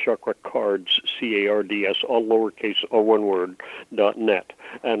 Chakra Cards, CARDS, all lowercase, all one word, .net.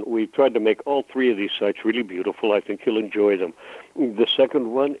 And we've tried to make all 3 of these sites really beautiful. I think you'll enjoy them. The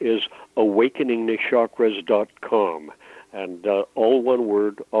second one is awakeningthechakras.com, and all one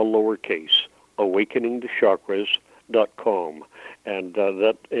word, all lowercase, awakeningthechakras.com. And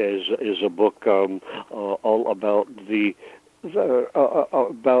that is a book all about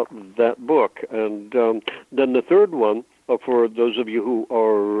about that book. And then the third one, for those of you who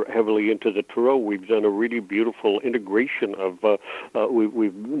are heavily into the tarot, we've done a really beautiful integration of,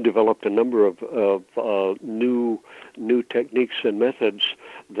 we've developed a number of new techniques and methods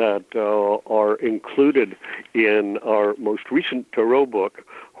that are included in our most recent tarot book,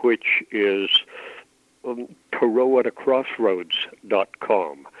 which is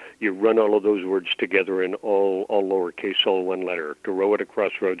tarot@acrossroads.com. You run all of those words together in all lowercase, all one letter,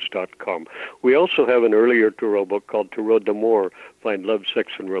 tarot@acrossroads.com. We also have an earlier tarot book called Tarot d'Amour, Find Love,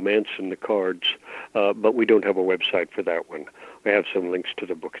 Sex, and Romance in the Cards, but we don't have a website for that one. We have some links to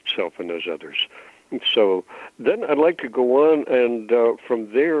the book itself and those others. So then I'd like to go on and from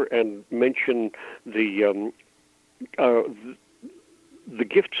there and mention the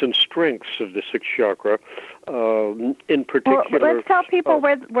gifts and strengths of the 6th chakra, in particular. Well, let's tell people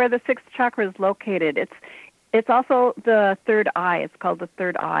where the 6th chakra is located. It's also the third eye. It's called the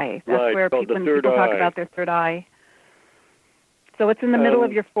third eye. That's where people talk about their third eye. So it's in the middle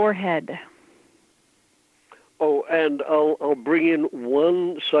of your forehead. Oh, and I'll bring in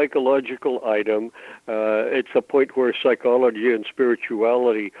one psychological item. It's a point where psychology and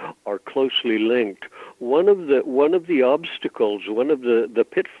spirituality are closely linked. One of the obstacles, one of the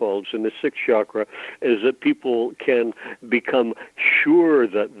pitfalls in the 6th chakra is that people can become sure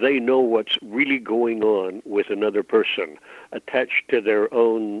that they know what's really going on with another person, attached to their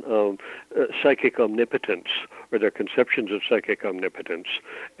own psychic omnipotence or their conceptions of psychic omnipotence.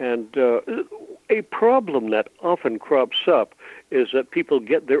 And a problem that often crops up is that people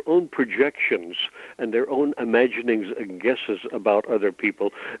get their own projections and their own imaginings and guesses about other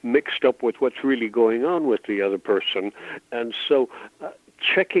people mixed up with what's really going on with the other person. And so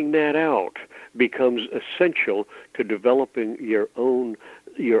checking that out becomes essential to developing your own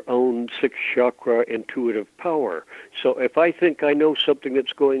sixth chakra intuitive power. So if I think I know something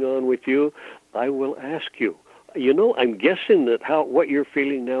that's going on with you, I will ask you, I'm guessing that what you're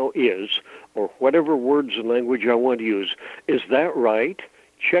feeling now is, or whatever words and language I want to use, is that right?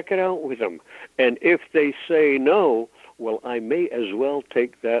 Check it out with them. And if they say no, well, I may as well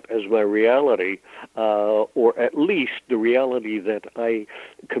take that as my reality, or at least the reality that I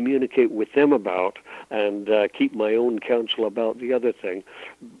communicate with them about, and keep my own counsel about the other thing.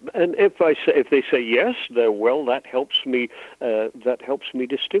 And if they say yes, then well, that helps me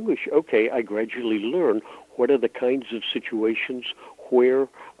distinguish. Okay, I gradually learn what are the kinds of situations where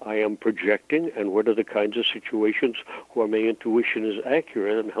I am projecting, and what are the kinds of situations where my intuition is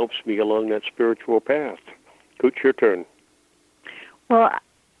accurate and helps me along that spiritual path. Cooch, your turn. Well,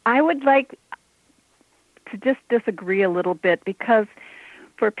 I would like to just disagree a little bit, because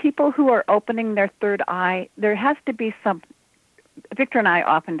for people who are opening their third eye, there has to be some. Victor and I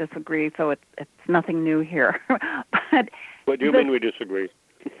often disagree, so it's nothing new here. But what do you mean we disagree?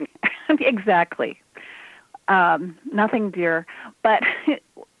 Exactly. Nothing, dear. But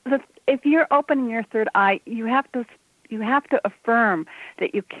if you're opening your third eye, you have to affirm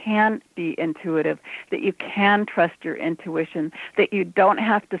that you can be intuitive, that you can trust your intuition, that you don't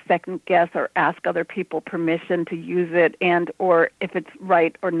have to second guess or ask other people permission to use it, and or if it's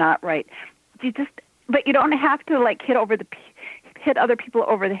right or not right. But you don't have to hit other people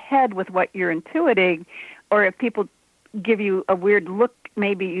over the head with what you're intuiting, or if people give you a weird look,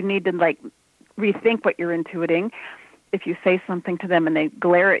 maybe you need to rethink what you're intuiting. If you say something to them and they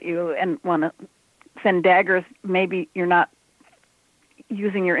glare at you and want to send daggers, maybe you're not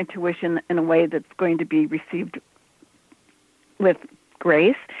using your intuition in a way that's going to be received with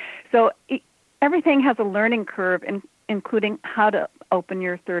grace. So everything has a learning curve, including how to open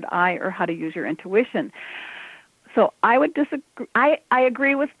your third eye or how to use your intuition. So I would disagree. I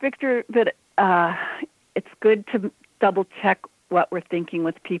agree with Victor that it's good to double check what we're thinking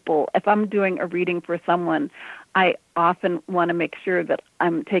with people. If I'm doing a reading for someone, I often want to make sure that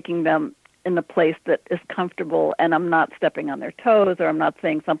I'm taking them in a place that is comfortable and I'm not stepping on their toes, or I'm not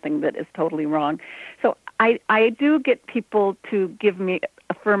saying something that is totally wrong. So I do get people to give me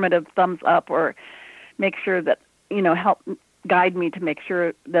affirmative thumbs up, or make sure that, help guide me to make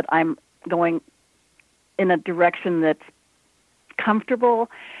sure that I'm going in a direction that's comfortable.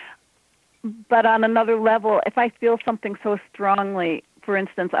 But on another level, if I feel something so strongly, for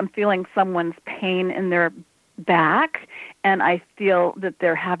instance, I'm feeling someone's pain in their back, and I feel that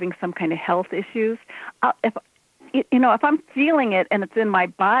they're having some kind of health issues, if I'm feeling it and it's in my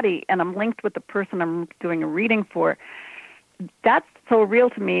body and I'm linked with the person I'm doing a reading for, that's so real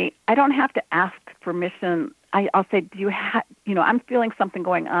to me. I don't have to ask permission. I'll say, I'm feeling something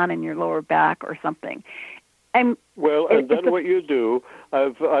going on in your lower back or something. And then what you do,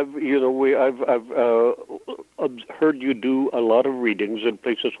 I've heard you do a lot of readings in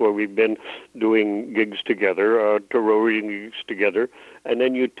places where we've been doing gigs together, tarot reading gigs together, and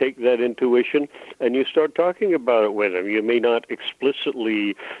then you take that intuition and you start talking about it with them. You may not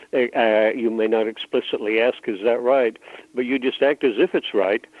explicitly ask, "Is that right?" But you just act as if it's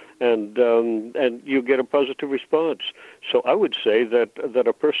right, and you get a positive response. So I would say that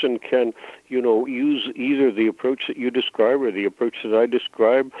a person can, use either the approach that you describe or the approach that I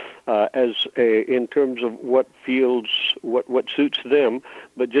describe in terms of what suits them,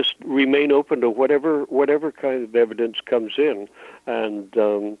 but just remain open to whatever kind of evidence comes in, and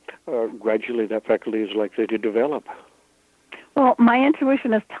gradually that faculty is likely to develop. Well, my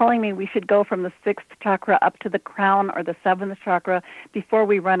intuition is telling me we should go from the sixth chakra up to the crown or the seventh chakra before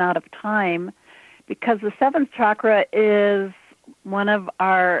we run out of time, because the seventh chakra is one of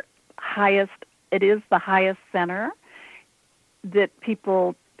our highest, it is the highest center that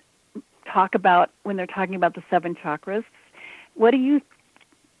people talk about when they're talking about the seven chakras. What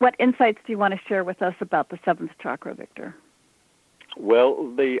insights do you want to share with us about the seventh chakra, Victor? Well,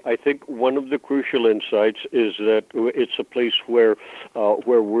 I think one of the crucial insights is that it's a place where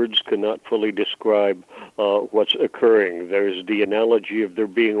words cannot fully describe what's occurring. There's the analogy of there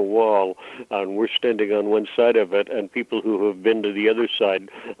being a wall, and we're standing on one side of it, and people who have been to the other side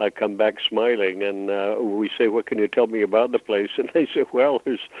come back smiling, and we say, "What can you tell me about the place?" And they say, "Well,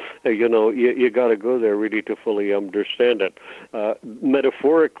 there's, you got to go there really to fully understand it."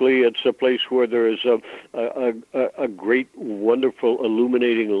 Metaphorically, it's a place where there is a great, wonderful wonderful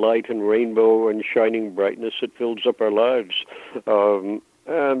illuminating light and rainbow and shining brightness that fills up our lives. And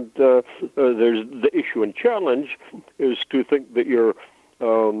there's the issue and challenge is to think that you're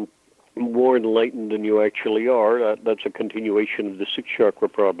more enlightened than you actually are. That's a continuation of the sixth chakra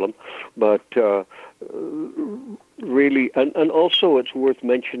problem. But really, and also it's worth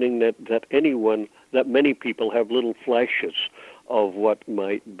mentioning that many people have little flashes of what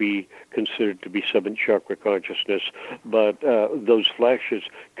might be considered to be seventh chakra consciousness, but those flashes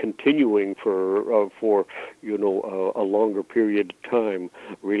continuing for a longer period of time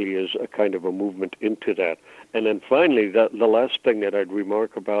really is a kind of a movement into that. And then finally, the last thing that I'd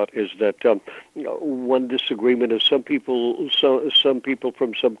remark about is that one disagreement is some people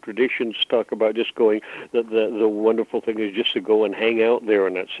from some traditions talk about just going, the wonderful thing is just to go and hang out there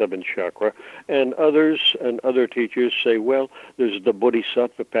in that seventh chakra, and others and other teachers say, well, there's the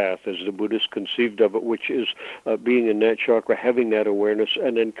bodhisattva path as the Buddhists conceived of it, which is being in that chakra, having that awareness,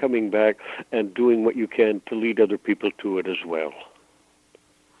 and then coming back and doing what you can to lead other people to it as well.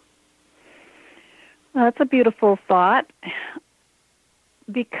 Well, that's a beautiful thought,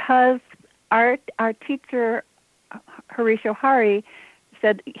 because our teacher, Harish Ohari,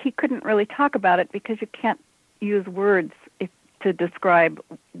 said he couldn't really talk about it because you can't use words to describe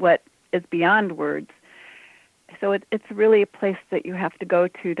what is beyond words. So it's really a place that you have to go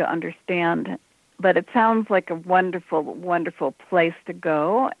to understand. But it sounds like a wonderful, wonderful place to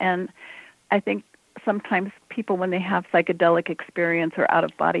go. And I think sometimes people, when they have psychedelic experience or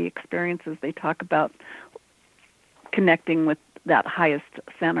out-of-body experiences, they talk about connecting with that highest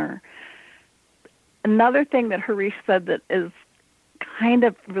center. Another thing that Harish said that is kind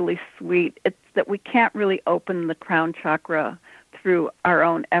of really sweet, it's that we can't really open the crown chakra through our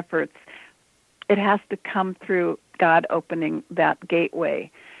own efforts. It has to come through God opening that gateway,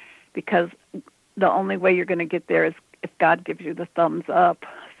 because the only way you're going to get there is if God gives you the thumbs up.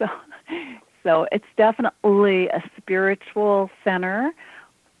 So it's definitely a spiritual center,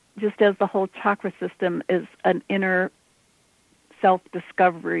 just as the whole chakra system is an inner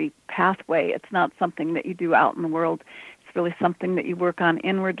self-discovery pathway. It's not something that you do out in the world. It's really something that you work on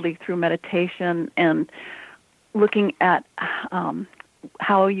inwardly through meditation and looking at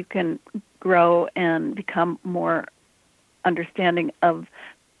how you can grow and become more understanding of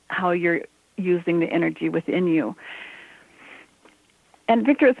how you're using the energy within you. And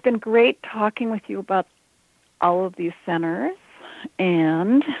Victor, it's been great talking with you about all of these centers.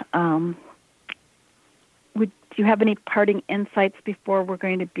 And do you have any parting insights before we're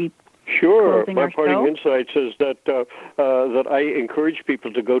going to be closing our show? My parting insights is that I encourage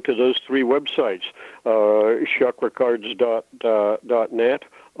people to go to those three websites, chakracards.net,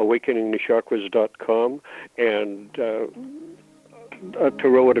 awakeningthechakras.com, and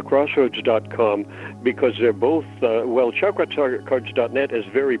tarot@acrossroads.com, because they're both, chakracards.net is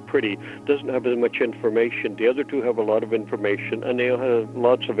very pretty, doesn't have as much information. The other two have a lot of information, and they have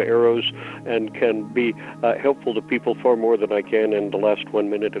lots of arrows and can be helpful to people far more than I can in the last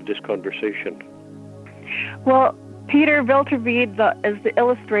 1 minute of this conversation. Well, Peter Veltervede is the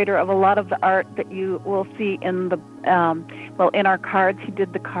illustrator of a lot of the art that you will see in the, in our cards. He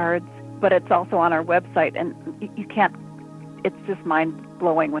did the cards, but it's also on our website, and you can't, it's just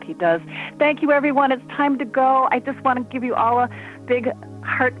mind-blowing what he does. Thank you, everyone. It's time to go. I just want to give you all a big,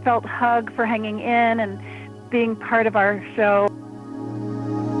 heartfelt hug for hanging in and being part of our show.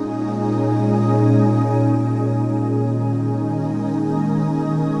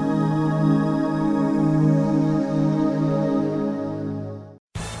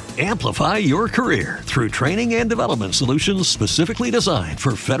 Amplify your career through training and development solutions specifically designed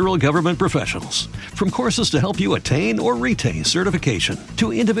for federal government professionals. From courses to help you attain or retain certification,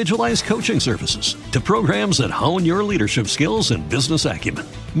 to individualized coaching services, to programs that hone your leadership skills and business acumen,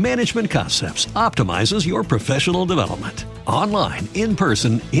 Management Concepts optimizes your professional development. Online, in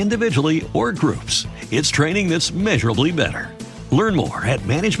person, individually, or groups, it's training that's measurably better. Learn more at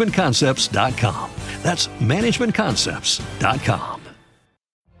managementconcepts.com. That's managementconcepts.com.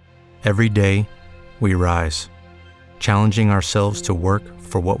 Every day, we rise, challenging ourselves to work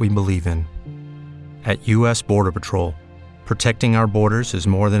for what we believe in. At U.S. Border Patrol, protecting our borders is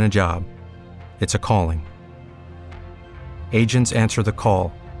more than a job. It's a calling. Agents answer the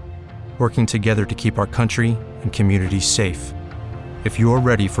call, working together to keep our country and communities safe. If you're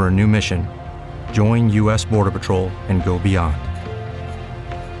ready for a new mission, join U.S. Border Patrol and go beyond.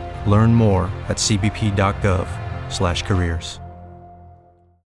 Learn more at cbp.gov/careers.